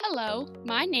Hello,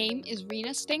 my name is Rena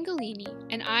Stangalini,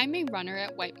 and I'm a runner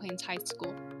at White Plains High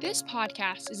School. This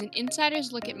podcast is an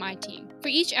insider's look at my team. For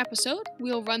each episode,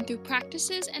 we'll run through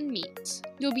practices and meets.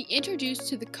 You'll be introduced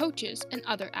to the coaches and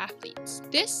other athletes.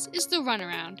 This is the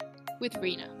Runaround with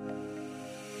Rena.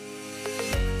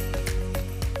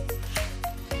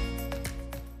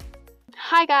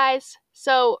 Hi guys!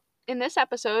 So, in this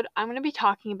episode, I'm going to be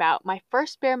talking about my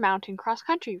first Bear Mountain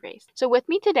cross-country race. So with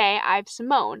me today, I have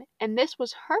Simone, and this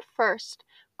was her first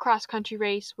cross-country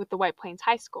race with the White Plains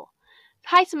High School.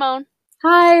 Hi, Simone.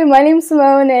 Hi, my name's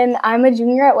Simone, and I'm a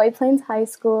junior at White Plains High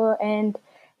School, and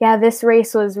yeah, this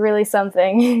race was really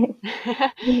something.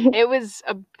 It was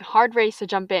a hard race to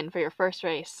jump in for your first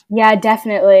race. Yeah,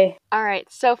 definitely. All right,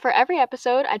 so for every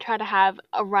episode, I try to have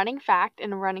a running fact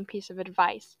and a running piece of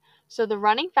advice. So the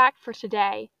running fact for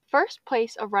today: first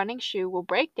place a running shoe will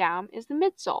break down is the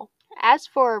midsole. As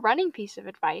for a running piece of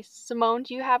advice, Simone,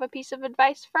 do you have a piece of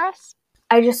advice for us?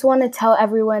 I just want to tell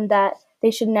everyone that they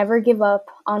should never give up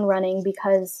on running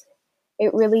because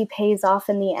it really pays off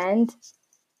in the end,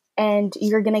 and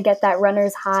you're going to get that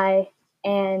runner's high,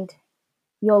 and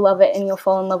you'll love it and you'll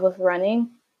fall in love with running.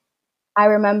 I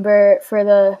remember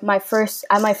my first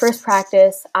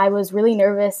practice, I was really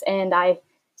nervous and I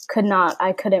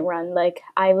couldn't run. Like,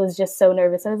 I was just so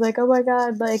nervous. I was like, oh my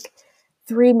God, like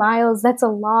 3 miles, that's a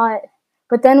lot.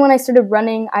 But then when I started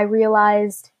running, I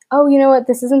realized, oh, you know what?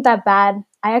 This isn't that bad.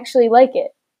 I actually like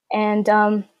it. And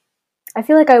I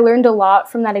feel like I learned a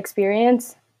lot from that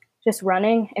experience, just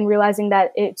running and realizing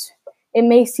that it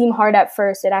may seem hard at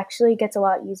first. It actually gets a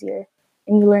lot easier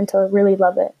and you learn to really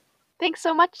love it. Thanks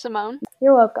so much, Simone.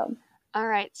 You're welcome. All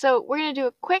right, so we're going to do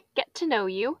a quick get to know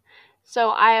you.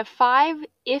 So I have 5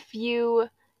 if you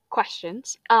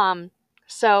questions.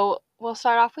 So we'll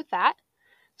start off with that.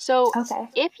 So Okay.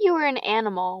 If you were an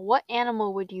animal, what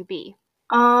animal would you be?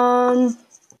 Probably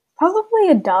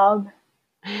a dog,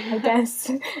 I guess.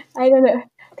 I don't know,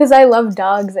 because I love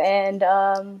dogs, and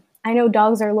I know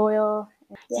dogs are loyal.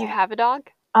 Yeah. Do you have a dog?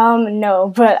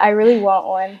 No, but I really want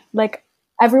one. Like,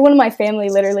 everyone in my family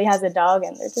literally has a dog,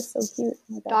 and they're just so cute.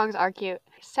 Oh, dogs are cute.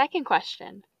 Second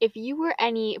question: if you were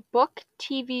any book,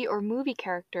 TV, or movie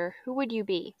character, who would you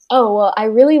be? Oh, well, I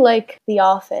really like The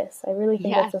Office. I really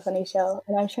think Yes. That's a funny show.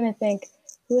 And I'm trying to think,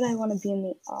 who would I want to be in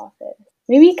The Office?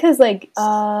 Maybe because,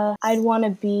 I'd want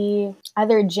to be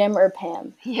either Jim or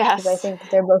Pam. Yes. Because I think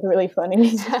they're both really funny.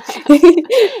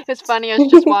 It's funny, I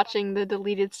was just watching the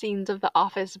deleted scenes of The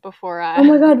Office before Oh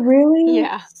my God, really?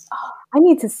 Yeah. Oh, I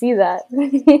need to see that.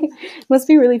 Must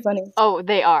be really funny. Oh,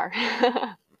 they are.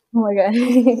 Oh my God.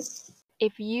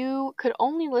 If you could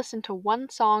only listen to one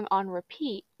song on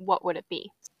repeat, what would it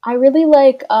be? I really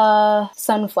like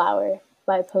Sunflower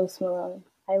by Post Malone.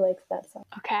 I like that song.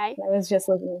 Okay. I was just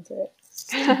listening to it.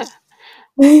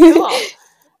 Cool.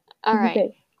 All right.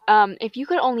 Okay. If you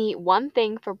could only eat one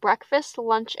thing for breakfast,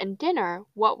 lunch, and dinner,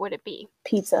 what would it be?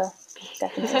 Pizza,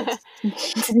 definitely.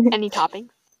 Any toppings?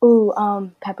 Ooh,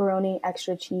 pepperoni,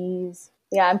 extra cheese.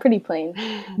 Yeah, I'm pretty plain.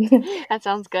 That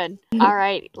sounds good. All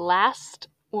right, last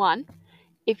one.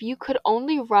 If you could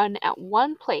only run at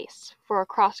one place for a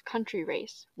cross-country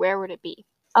race, where would it be?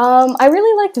 I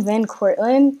really liked Van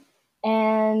Cortlandt,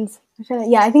 and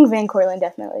I think Van Cortlandt,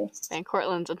 definitely. Van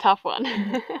Cortlandt's a tough one.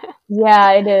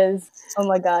 Yeah, it is. Oh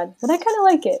my God. But I kind of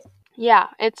like it. Yeah,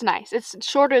 it's nice. It's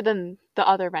shorter than the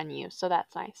other venues, so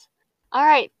that's nice. All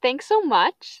right, thanks so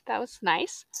much. That was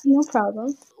nice. No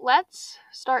problem. Let's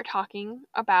start talking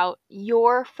about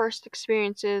your first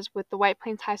experiences with the White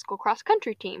Plains High School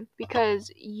cross-country team, because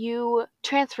you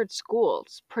transferred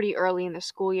schools pretty early in the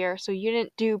school year, so you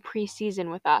didn't do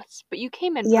preseason with us, but you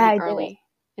came in pretty early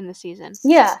in the season.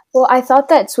 Yeah. Well, I thought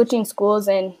that switching schools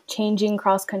and changing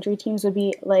cross-country teams would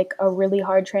be like a really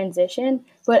hard transition,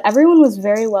 but everyone was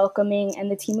very welcoming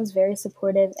and the team was very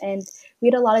supportive, and we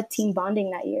had a lot of team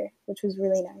bonding that year, which was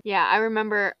really nice. Yeah, I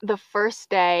remember the first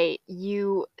day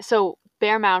so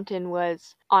Bear Mountain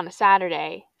was on a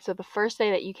Saturday, so the first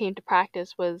day that you came to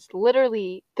practice was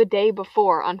literally the day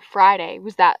before on Friday.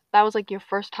 That was like your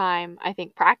first time, I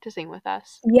think, practicing with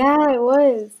us? Yeah, it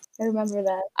was. I remember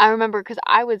that. I remember because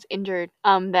I was injured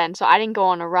then, so I didn't go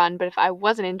on a run, but if I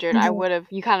wasn't injured, I would have.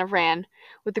 You kind of ran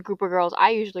with the group of girls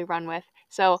I usually run with.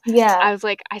 So yeah. I was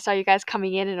like, I saw you guys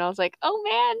coming in and I was like, oh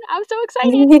man, I'm so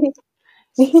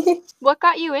excited. What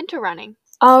got you into running?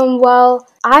 Well,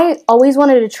 I always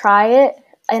wanted to try it,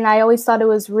 and I always thought it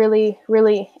was really,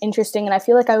 really interesting, and I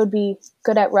feel like I would be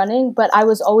good at running, but I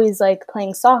was always like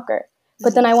playing soccer.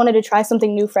 But then I wanted to try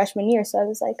something new freshman year, so I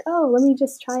was like, oh, let me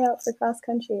just try out for cross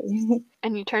country.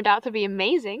 And you turned out to be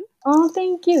amazing. Oh,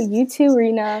 thank you. You too,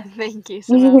 Rena. Thank you,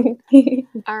 Simone.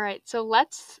 All right, so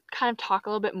let's kind of talk a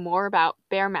little bit more about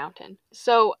Bear Mountain.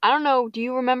 So, I don't know, do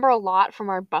you remember a lot from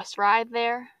our bus ride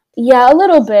there? Yeah, a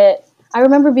little bit. I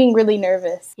remember being really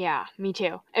nervous. Yeah, me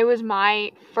too. It was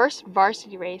my first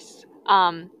varsity race,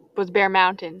 was Bear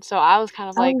Mountain. So I was kind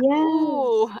of like,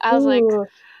 Oh, I was like, ooh.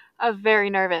 I was very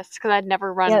nervous because I'd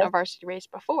never run Yeah. a varsity race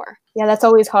before. Yeah, that's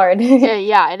always hard.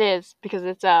 Yeah, it is because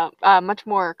it's much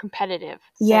more competitive.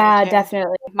 Yeah, too.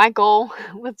 definitely. My goal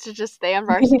was to just stay on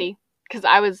varsity because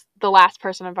I was the last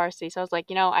person on varsity. So I was like,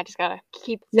 I just gotta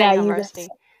keep staying on varsity.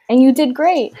 And you did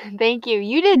great. Thank you.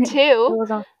 You did too. You're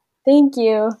welcome. Thank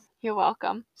you. You're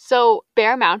welcome. So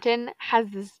Bear Mountain has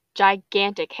this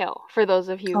gigantic hill, for those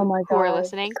of you who are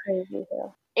listening. Crazy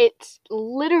hill. It's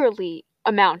literally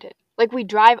a mountain. Like, we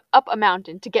drive up a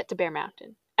mountain to get to Bear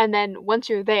Mountain. And then once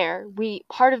you're there,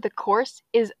 part of the course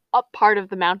is up part of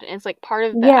the mountain. It's like part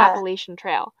of the Appalachian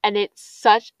Trail. And it's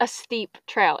such a steep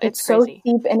trail. It's crazy.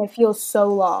 So steep and it feels so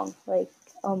long. Like,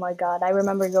 oh my God. I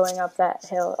remember going up that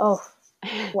hill. Oh,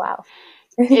 wow.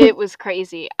 It was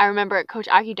crazy. I remember Coach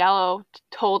Akidello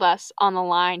told us on the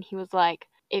line, he was like,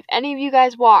 if any of you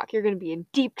guys walk, you're going to be in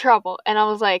deep trouble. And I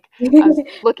was like, I was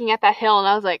looking at that hill and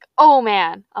I was like, oh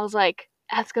man. I was like,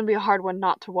 that's going to be a hard one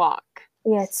not to walk.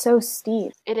 Yeah, it's so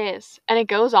steep. It is. And it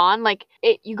goes on, like,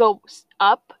 you go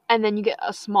up and then you get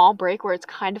a small break where it's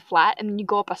kind of flat and then you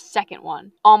go up a second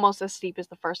one, almost as steep as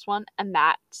the first one. And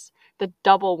that's the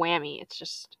double whammy. It's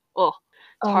just, it's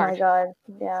hard. My God,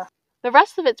 yeah. The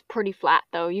rest of it's pretty flat,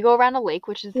 though. You go around a lake,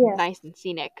 which is nice and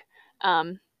scenic.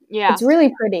 Yeah. It's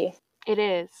really pretty. It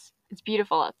is. It's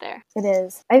beautiful out there. It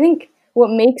is. I think what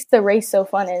makes the race so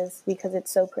fun is because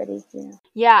it's so pretty,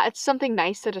 Yeah, it's something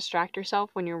nice to distract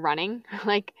yourself when you're running.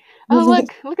 Like, oh,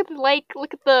 look at the lake,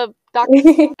 look at the ducks.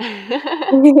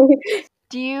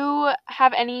 Do you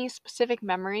have any specific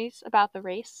memories about the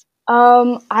race?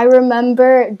 I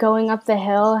remember going up the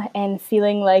hill and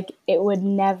feeling like it would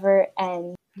never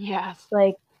end. Yes.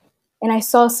 And I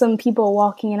saw some people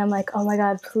walking and I'm like, oh my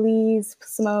God, please,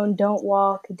 Simone, don't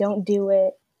walk, don't do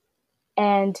it.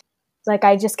 And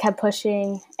I just kept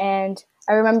pushing. And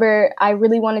I remember I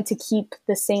really wanted to keep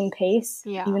the same pace,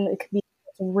 even though it could be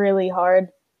really hard,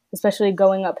 especially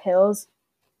going up hills.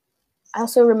 I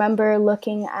also remember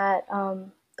looking at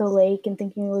the lake and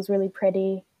thinking it was really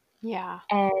pretty. Yeah.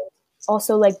 And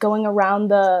also going around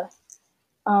the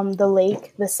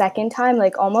lake the second time,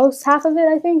 almost half of it,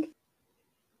 I think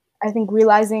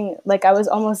realizing I was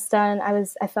almost done,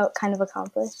 I felt kind of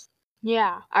accomplished.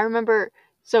 Yeah, I remember.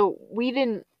 So we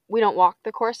don't walk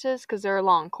the courses because they're a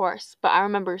long course, but I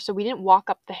remember, so we didn't walk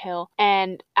up the hill,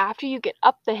 and after you get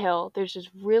up the hill, there's this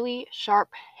really sharp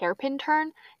hairpin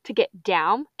turn to get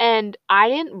down, and I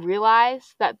didn't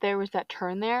realize that there was that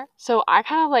turn there, so I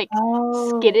kind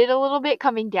of skidded a little bit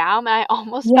coming down, and I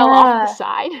almost fell off the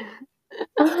side.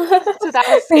 So that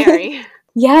was scary.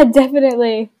 Yeah,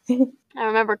 definitely. I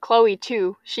remember Chloe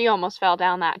too. She almost fell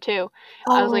down that too.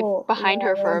 I was behind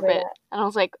her for a bit. And I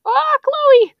was like,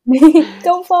 Chloe!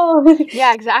 Don't fall.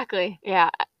 Yeah, exactly. Yeah.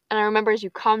 And I remember as you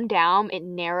come down, it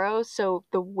narrows. So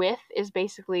the width is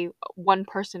basically one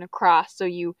person across. So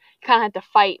you kind of had to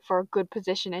fight for a good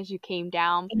position as you came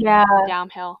down. Yeah.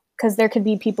 Downhill. Because there could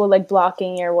be people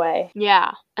blocking your way.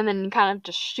 Yeah. And then you kind of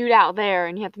just shoot out there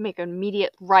and you have to make an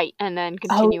immediate right and then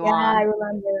continue on. I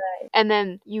remember that. And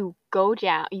then you go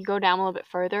down a little bit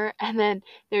further, and then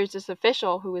there's this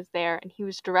official who was there and he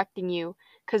was directing you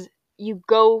because you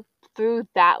go through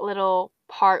that little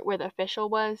part where the official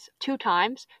was 2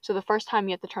 times. So the first time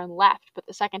you have to turn left, but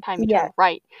the second time you turn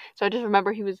right. So I just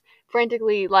remember he was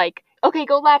frantically like, okay,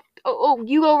 go left. Oh,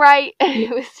 you go right. And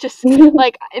it was just in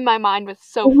my mind was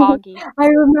so foggy. I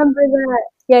remember that.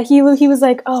 Yeah, he was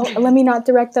like, oh, let me not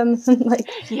direct them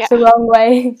the wrong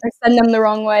way or send them the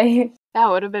wrong way. That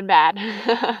would have been bad.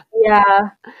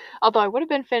 Yeah. Although I would have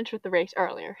been finished with the race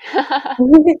earlier.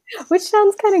 Which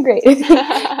sounds kind of great.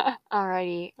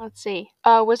 Alrighty, let's see.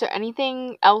 Was there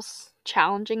anything else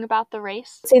challenging about the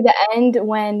race? See the end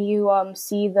when you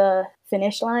see the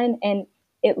finish line and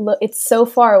it's so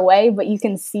far away, but you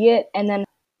can see it, and then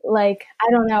I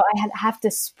don't know, I have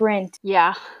to sprint.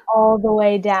 Yeah. All the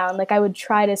way down. I would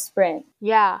try to sprint.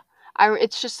 Yeah.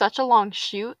 It's just such a long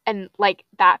shoot, and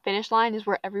that finish line is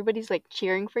where everybody's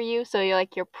cheering for you, so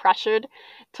you're pressured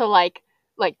to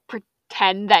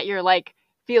pretend that you're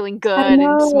feeling good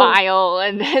and smile,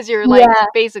 and as you're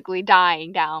basically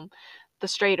dying down the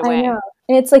straightaway. I know.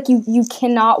 And it's you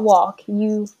cannot walk.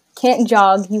 You can't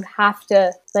jog. You have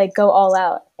to like go all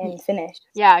out and finish.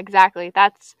 Yeah, exactly.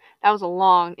 It's a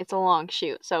long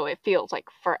shoot, so it feels like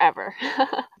forever.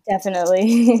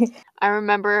 Definitely. I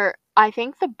remember, I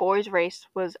think the boys' race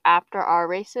was after our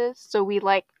races, so we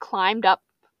like climbed up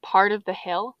part of the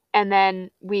hill, and then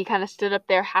we kind of stood up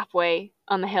there halfway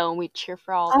on the hill, and we'd cheer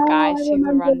for all the guys I who would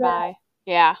remember run that. by.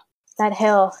 Yeah. That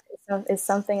hill is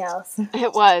something else.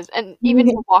 It was, and even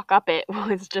to walk up it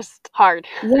was just hard.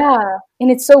 Yeah,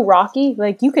 and it's so rocky,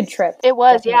 like you could trip. It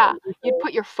was, Definitely. yeah. You'd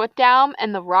put your foot down,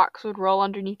 and the rocks would roll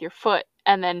underneath your foot,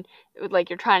 and then it would like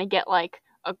you're trying to get like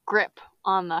a grip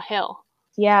on the hill.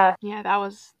 Yeah, Yeah, that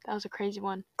was a crazy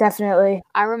one. definitely.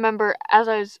 I remember as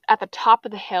I was at the top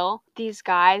of the hill, these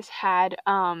guys had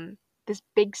this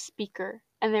big speaker,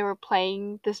 and they were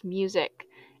playing this music.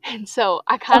 And so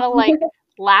I kind of like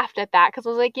laughed at that because I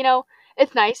was like,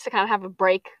 it's nice to kind of have a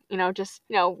break, just,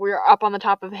 we're up on the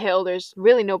top of the hill. There's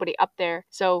really nobody up there.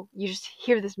 So you just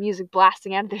hear this music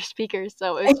blasting out of their speakers.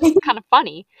 So it's just kind of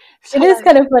funny. So It is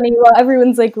kind of funny while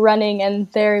everyone's like running and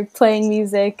they're playing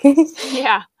music.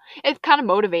 Yeah, it's kind of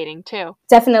motivating too.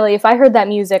 Definitely, if I heard that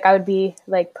music, I would be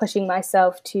like pushing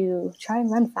myself to try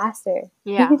and run faster.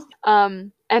 Yeah.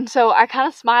 And so I kind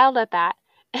of smiled at that.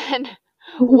 And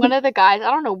one of the guys, I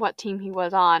don't know what team he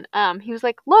was on, he was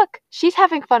like, "Look, she's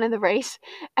having fun in the race."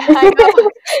 And I go,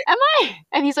 "Am I?"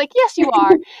 And he's like, "Yes, you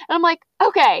are." And I'm like,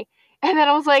 "Okay." And then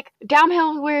I was like,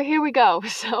 "Downhill, here we go."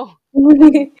 So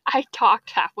I talked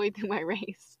halfway through my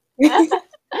race.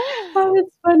 Oh,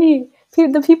 it's funny.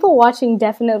 The people watching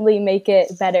definitely make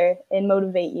it better and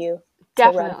motivate you to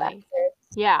run Definitely. faster.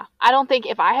 Yeah. I don't think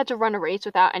if I had to run a race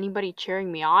without anybody cheering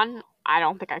me on, I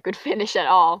don't think I could finish at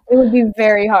all. It would be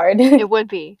very hard. It would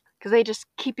be. Because they just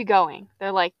keep you going.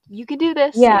 They're like, "You can do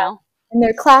this," Yeah. And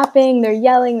they're clapping, they're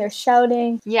yelling, they're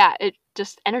shouting. Yeah, it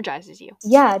just energizes you.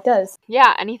 Yeah, it does.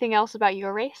 Yeah, anything else about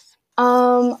your race?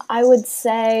 I would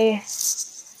say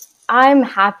I'm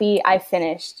happy I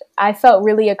finished. I felt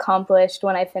really accomplished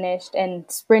when I finished and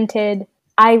sprinted.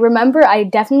 I remember I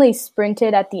definitely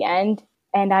sprinted at the end,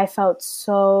 and I felt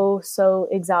so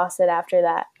exhausted after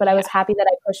that. But I was happy that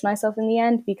I pushed myself in the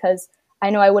end because I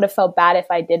know I would have felt bad if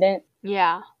I didn't.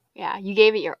 Yeah, you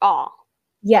gave it your all.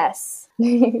 Yes.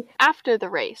 After the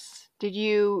race, did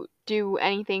you do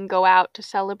anything, go out to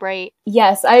celebrate?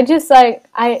 Yes, I just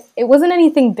it wasn't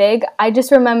anything big. I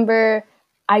just remember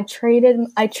I treated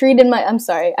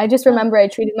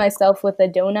myself with a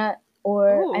donut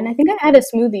and I think I had a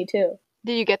smoothie too.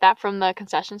 Did you get that from the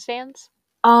concession stands?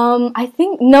 I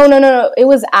think no. It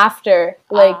was after.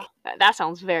 That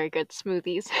sounds very good,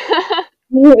 smoothies.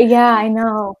 Yeah, I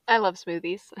know. I love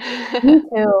smoothies. Me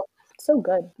too. So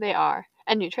good. They are.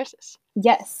 And nutritious.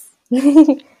 Yes.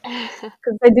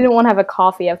 Because I didn't want to have a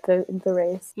coffee after the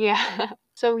race. Yeah.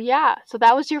 So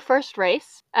that was your first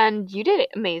race, and you did it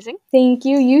amazing. Thank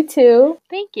you. You too.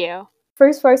 Thank you.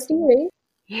 First varsity race.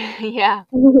 Yeah.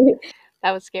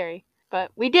 That was scary,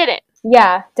 but we did it.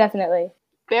 Yeah, definitely.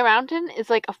 Bear Mountain is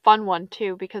like a fun one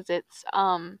too because it's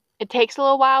it takes a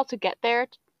little while to get there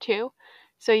too.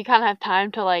 So you kind of have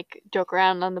time to like joke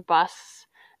around on the bus,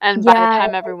 and by the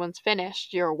time everyone's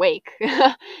finished, you're awake.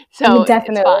 So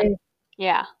definitely. It's fun.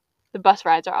 Yeah. The bus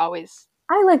rides are always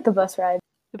I like the bus rides.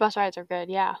 The bus rides are good,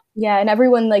 yeah. Yeah, and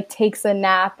everyone like takes a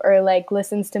nap or like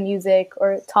listens to music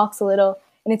or talks a little.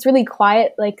 And it's really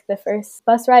quiet, like the first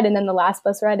bus ride, and then the last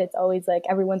bus ride, it's always like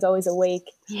everyone's always awake.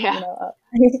 Yeah.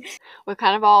 We're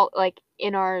kind of all like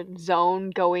in our zone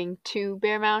going to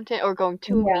Bear Mountain or going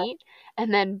to a meet.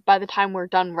 And then by the time we're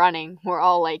done running, we're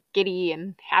all like giddy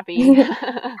and happy.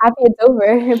 Happy it's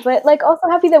over, but like also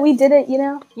happy that we did it,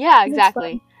 Yeah,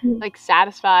 exactly. Like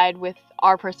satisfied with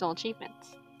our personal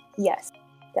achievements. Yes,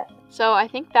 definitely. So I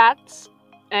think that's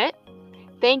it.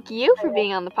 Thank you for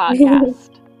being on the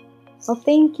podcast. Well,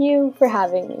 thank you for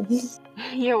having me.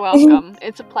 You're welcome.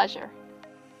 It's a pleasure.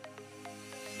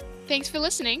 Thanks for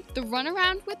listening. The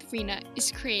Runaround with Rena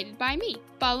is created by me.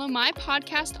 Follow my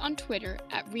podcast on Twitter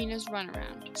at Rena's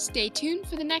Runaround. Stay tuned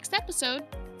for the next episode.